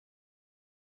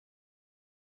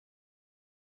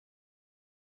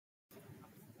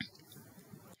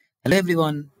Hello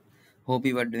everyone, hope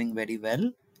you are doing very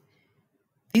well.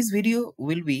 This video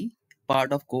will be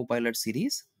part of Copilot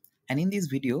series, and in this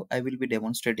video I will be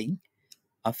demonstrating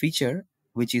a feature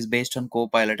which is based on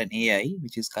Copilot and AI,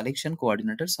 which is collection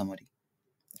coordinator summary.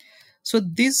 So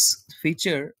this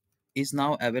feature is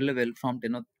now available from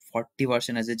 40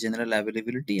 version as a general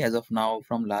availability as of now.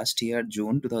 From last year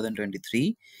June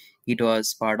 2023 it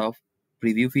was part of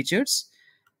preview features.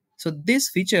 So this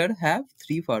feature has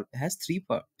three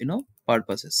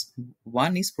purposes.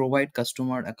 One is provide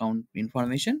customer account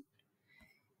information.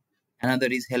 Another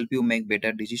is help you make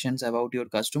better decisions about your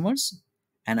customers.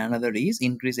 And another is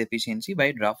increase efficiency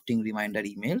by drafting reminder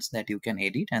emails that you can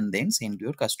edit and then send to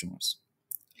your customers.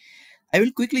 I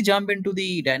will quickly jump into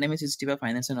the dynamic system of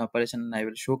finance and operation, and I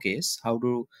will showcase how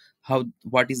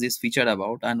what is this feature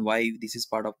about and why this is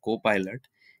part of Copilot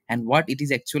and what it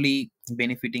is actually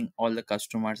benefiting all the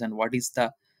customers, and what is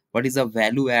the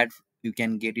value add you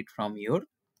can get it from your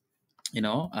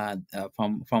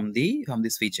from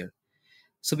this feature.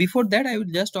 So before that, I will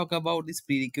just talk about this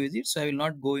prerequisites. So I will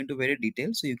not go into very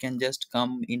detail. So you can just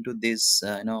come into this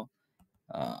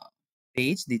uh,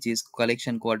 page, which is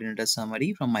collection coordinator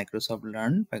summary from Microsoft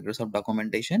Learn, Microsoft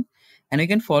documentation, and you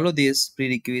can follow this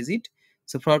prerequisite.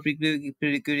 So for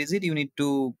prerequisite, you need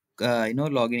to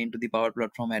log in into the Power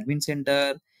Platform Admin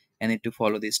Center, and need to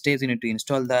follow these steps. You need to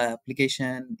install the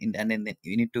application, and then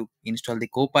you need to install the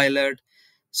Copilot.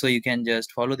 So you can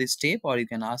just follow this step, or you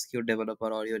can ask your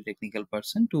developer or your technical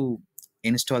person to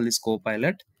install this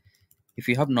Copilot if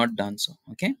you have not done so.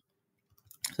 Okay,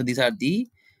 so these are the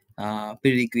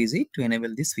prerequisite to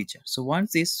enable this feature. So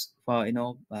once this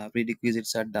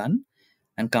prerequisites are done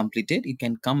and completed, you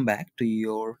can come back to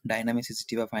your dynamic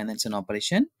cctv finance and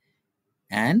operation,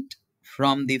 and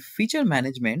from the feature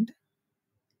management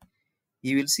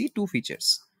you will see two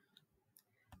features.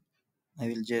 I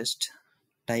will just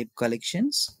type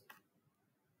collections.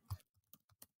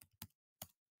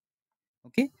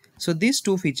 Okay, so these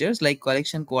two features, like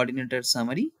collection coordinator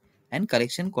summary and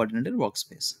collection coordinator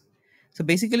workspace. So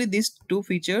basically these two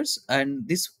features, and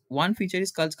this one feature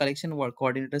is called collection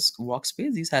coordinators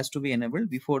workspace. This has to be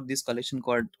enabled before this collection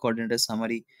coordinator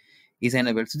summary is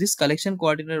enabled. So this collection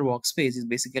coordinator workspace is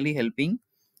basically helping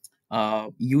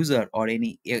user or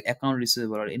any account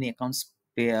receiver or any accounts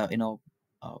pay,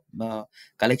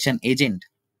 collection agent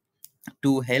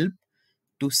to help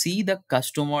to see the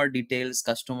customer details,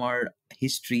 customer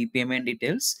history, payment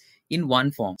details in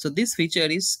one form. So this feature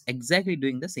is exactly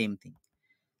doing the same thing.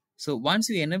 So once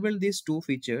you enable these two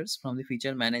features from the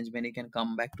feature management, you can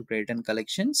come back to credit and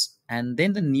collections, and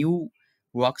then the new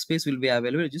workspace will be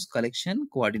available, which is collection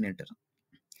coordinator.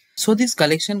 So this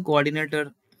collection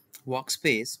coordinator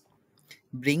workspace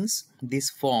brings this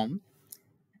form,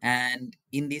 and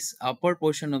in this upper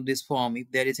portion of this form, if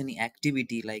there is any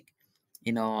activity like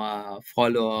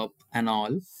follow up and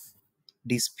all,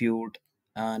 dispute,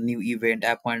 new event,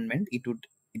 appointment, it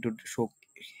would show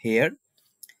here.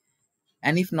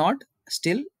 And if not,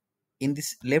 still in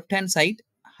this left hand side,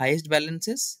 highest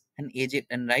balances and aged,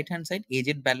 and right hand side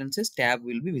aged balances tab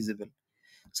will be visible.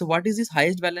 So what is this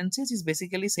highest balances is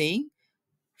basically saying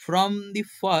from the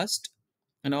first,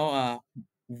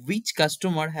 which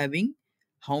customer having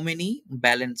how many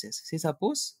balances. Say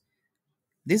suppose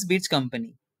this beach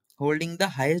company holding the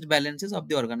highest balances of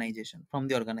the organization, from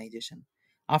the organization.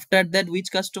 After that,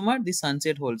 which customer? The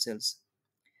Sunset Wholesales,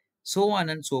 so on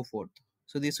and so forth.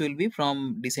 So this will be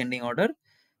from descending order,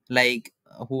 like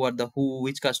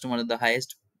which customer are the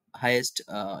highest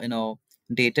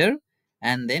data,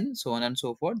 and then so on and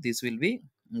so forth. This will be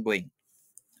going,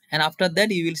 and after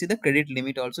that you will see the credit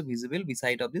limit also visible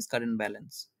beside of this current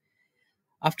balance.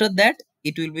 After that,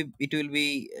 it will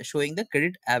be showing the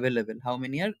credit available, how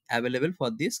many are available for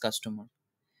this customer.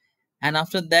 And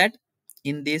after that,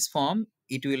 in this form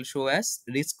it will show as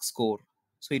risk score.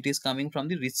 So it is coming from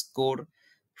the risk score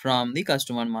from the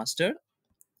customer master.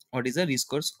 What is the risk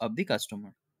scores of the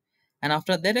customer? And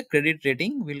after that, a credit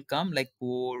rating will come like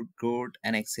poor, good,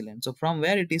 and excellent. So from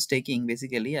where it is taking,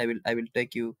 basically I will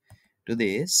take you to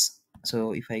this.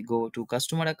 So if I go to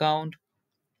customer account,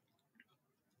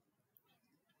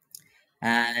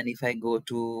 and if I go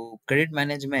to credit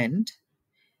management,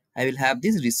 I will have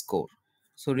this risk score.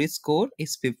 So risk score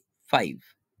is 5.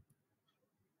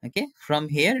 Okay, from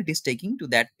here it is taking to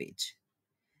that page.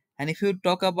 And if you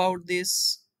talk about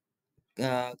this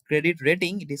credit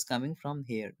rating, it is coming from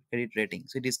here, credit rating.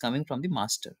 So it is coming from the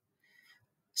master.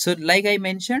 So like I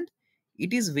mentioned,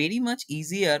 it is very much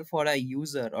easier for a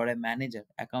user or a manager,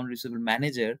 account receivable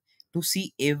manager, to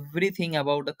see everything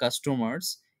about the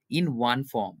customers in one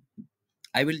form.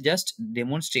 I will just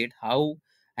demonstrate how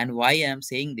And why I am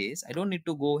saying this, I don't need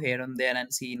to go here and there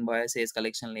and see invoices,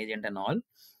 collection agent and all.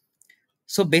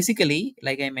 So basically,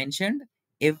 like I mentioned,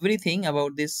 everything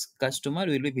about this customer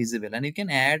will be visible, and you can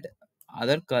add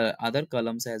other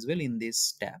columns as well in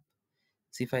this tab.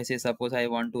 So if I say, suppose I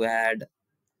want to add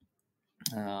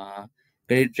uh,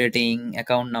 credit rating,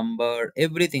 account number,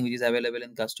 everything which is available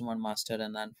in customer master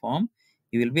and then form,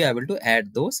 you will be able to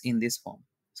add those in this form.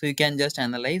 So you can just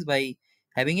analyze by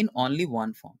having in only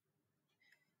one form.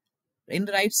 In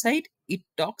the right side, it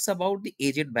talks about the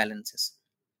aged balances.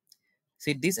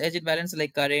 See, this aged balance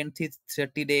like current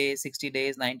 30 days, 60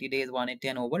 days, 90 days, 180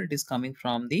 and over, it is coming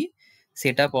from the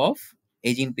setup of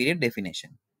aging period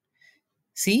definition.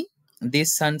 See,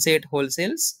 this sunset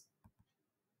wholesales,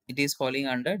 it is falling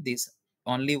under this.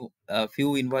 Only a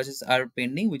few invoices are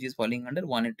pending, which is falling under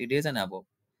 180 days and above.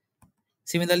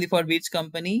 Similarly, for which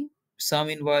company, some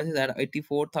invoices are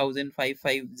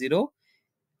 84,550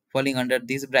 falling under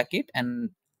this bracket, and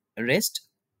rest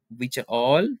which are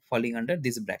all falling under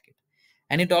this bracket.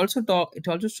 And it also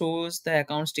shows the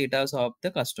account status of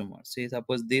the customer. Say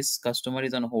suppose this customer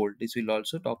is on hold, this will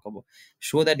also talk about,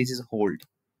 show that this is hold.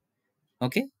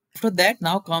 Okay, after that,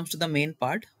 now comes to the main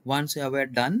part. Once you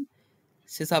have done,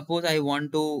 say suppose I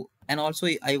want to, and also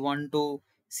I want to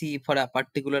see for a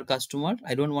particular customer,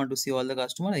 I don't want to see all the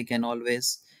customer, I can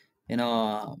always, you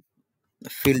know,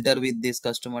 filter with this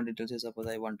customer details. Say suppose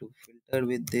I want to filter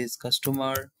with this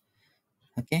customer,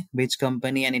 okay, which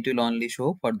company, and it will only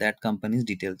show for that company's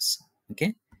details.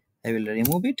 Okay, I will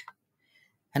remove it.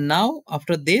 And now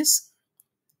after this,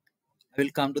 I will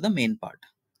come to the main part.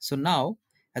 So now,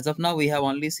 as of now, we have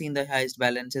only seen the highest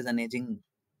balances and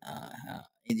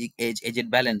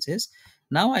aged balances.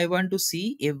 Now I want to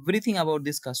see everything about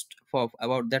this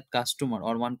about that customer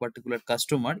or one particular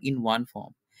customer in one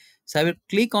form. So I will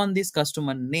click on this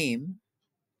customer name,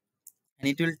 and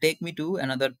it will take me to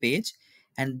another page.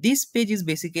 And this page is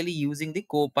basically using the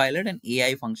Copilot and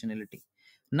AI functionality.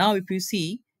 Now if you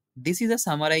see, this is a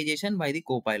summarization by the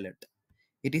Copilot.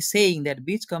 It is saying that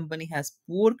which company has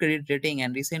poor credit rating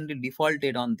and recently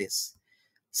defaulted on this.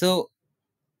 So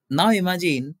now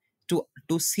imagine, to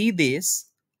see this,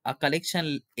 a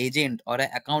collection agent or an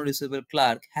account receivable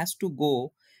clerk has to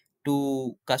go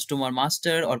to customer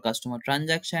master or customer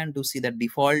transaction to see the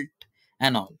default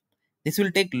and all. This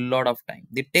will take a lot of time.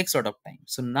 It takes a lot of time.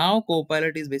 So now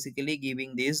Copilot is basically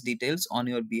giving these details on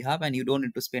your behalf, and you don't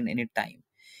need to spend any time.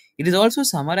 It is also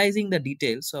summarizing the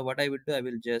details. So what I will do, I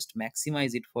will just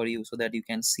maximize it for you so that you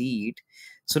can see it.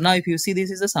 So now if you see,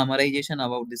 this is a summarization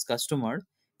about this customer.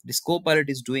 This Copilot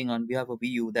is doing on behalf of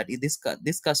you that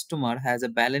this customer has a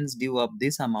balance due of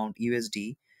this amount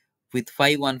USD with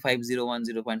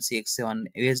 515010.67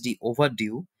 USD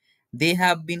overdue. They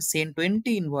have been sent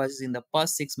 20 invoices in the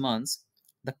past 6 months.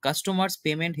 The customer's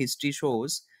payment history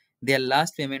shows their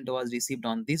last payment was received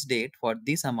on this date for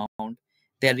this amount.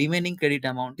 Their remaining credit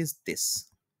amount is this.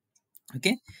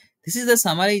 Okay, this is the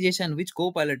summarization which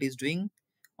Copilot is doing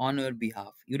on your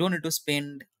behalf. You don't need to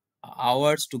spend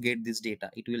hours to get this data.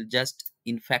 It will just,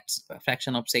 in fact, a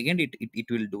fraction of second, it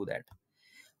will do that.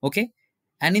 Okay,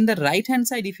 and in the right hand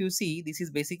side, if you see, this is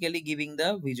basically giving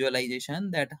the visualization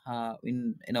that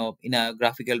in a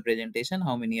graphical presentation,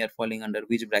 how many are falling under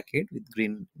which bracket with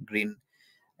green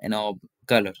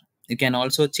color. You can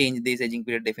also change this aging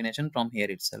period definition from here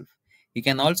itself. You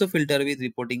can also filter with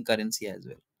reporting currency as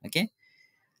well. Okay,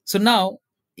 so now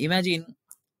imagine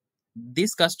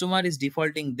this customer is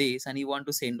defaulting this and you want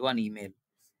to send one email.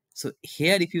 So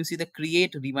here, if you see the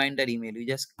create reminder email, you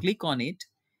just click on it,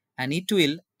 and it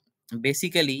will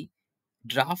basically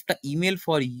draft the email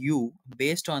for you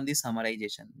based on the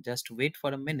summarization. Just wait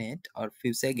for a minute or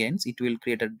few seconds, it will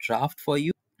create a draft for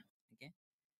you. Okay,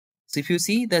 so if you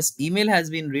see, this email has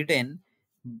been written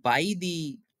by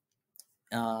the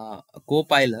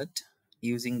Copilot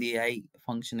using the AI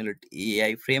functionality,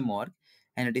 AI framework,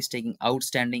 and it is taking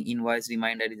outstanding invoice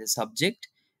reminder is a subject,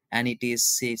 and it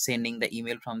is sending the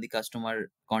email from the customer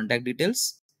contact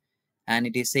details, and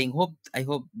it is saying, I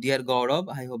hope, dear Gaurav,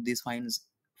 I hope this finds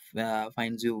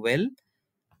you well.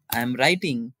 I am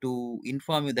writing to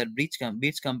inform you that Breach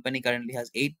company currently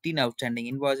has 18 outstanding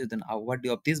invoices with an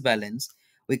overdue of this balance.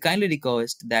 We kindly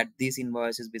request that these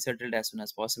invoices be settled as soon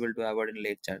as possible to avoid any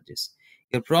late charges.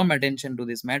 Your prompt attention to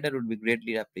this matter would be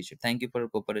greatly appreciated. Thank you for your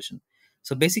cooperation.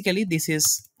 So basically, this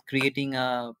is creating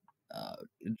a uh,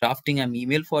 drafting an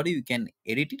email for you. You can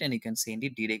edit it and you can send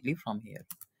it directly from here.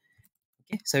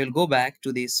 Okay, so I will go back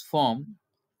to this form,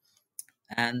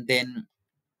 and then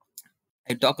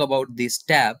I talk about these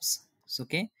tabs. So,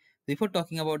 okay, before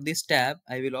talking about this tab,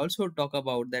 I will also talk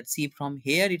about that. See, from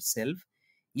here itself,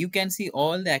 you can see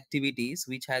all the activities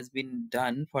which has been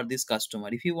done for this customer.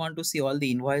 If you want to see all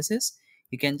the invoices,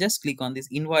 you can just click on this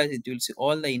invoice. It will see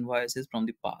all the invoices from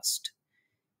the past.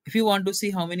 If you want to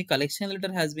see how many collection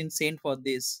letter has been sent for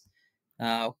this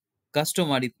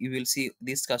customer, you will see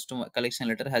this customer collection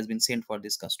letter has been sent for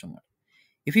this customer.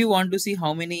 If you want to see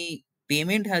how many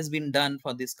payment has been done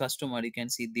for this customer, you can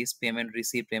see this payment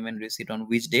receipt on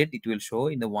which date. It will show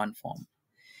in the one form.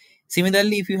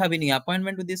 Similarly, if you have any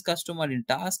appointment with this customer, in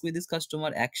task with this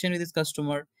customer, action with this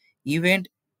customer, event,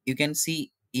 you can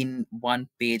see in one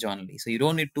page only. So you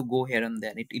don't need to go here and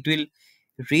there. It will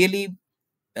really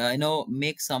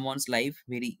make someone's life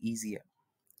very easier.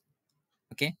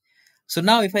 Okay. So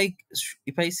now if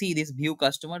I see this view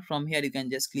customer, from here you can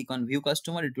just click on view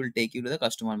customer. It will take you to the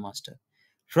customer master.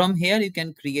 From here you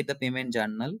can create the payment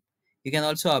journal. You can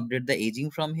also update the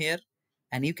aging from here,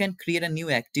 and you can create a new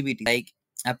activity like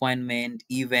appointment,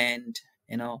 event.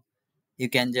 You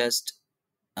can just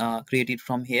create it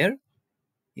from here.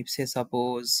 If say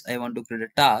suppose I want to create a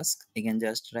task, I can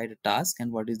just write a task,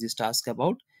 and what is this task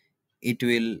about? It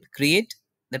will create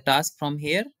the task from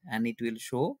here, and it will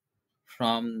show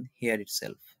from here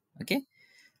itself. Okay,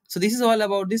 so this is all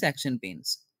about this action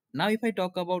panes. Now if I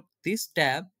talk about this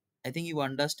tab, I think you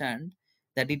understand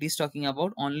that it is talking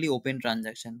about only open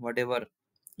transaction, whatever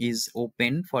is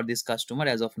open for this customer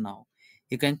as of now.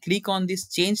 You can click on this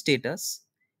change status,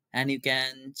 and you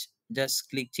can just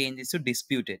click change this to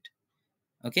disputed.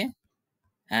 Okay,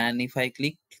 and if I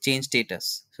click change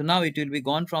status, so now it will be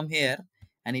gone from here,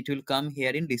 and it will come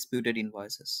here in disputed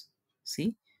invoices.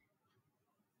 See,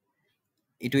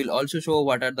 it will also show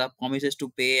what are the promises to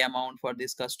pay amount for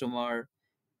this customer.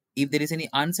 If there is any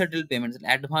unsettled payments,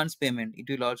 advance payment, it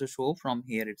will also show from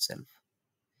here itself.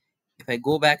 If I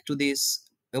go back to this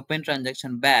open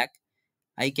transaction back,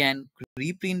 I can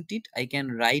reprint it, I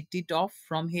can write it off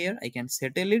from here, I can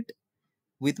settle it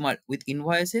with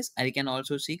invoices, and I can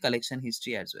also see collection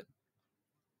history as well.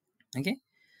 Okay,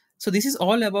 so this is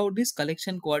all about this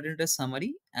collection coordinator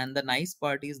summary, and the nice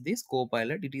part is this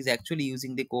Copilot. It is actually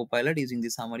using the Copilot using the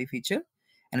summary feature,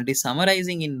 and it is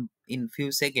summarizing in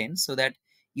few seconds, so that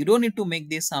you don't need to make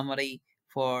this summary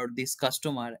for this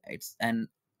customer.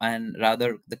 And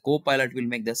rather the Copilot will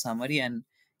make the summary, and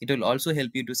it will also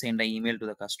help you to send an email to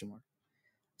the customer.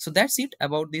 So that's it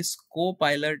about this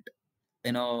Copilot,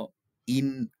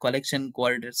 in collection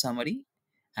coordinator summary.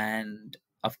 And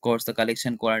of course the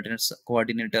collection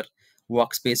coordinator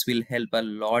workspace will help a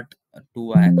lot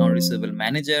to account receivable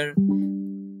manager,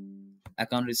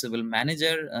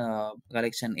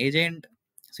 collection agent.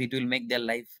 So it will make their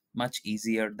life much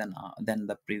easier than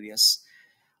the previous.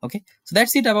 Okay, so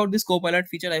that's it about this Copilot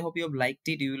feature. I hope you have liked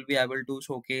it. You will be able to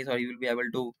showcase, or you will be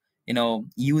able to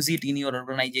use it in your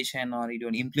organization or in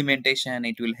your implementation.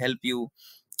 It will help you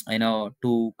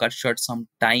to cut short some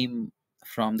time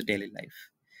from the daily life.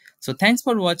 So thanks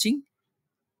for watching.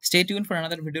 Stay tuned for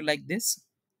another video like this.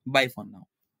 Bye for now.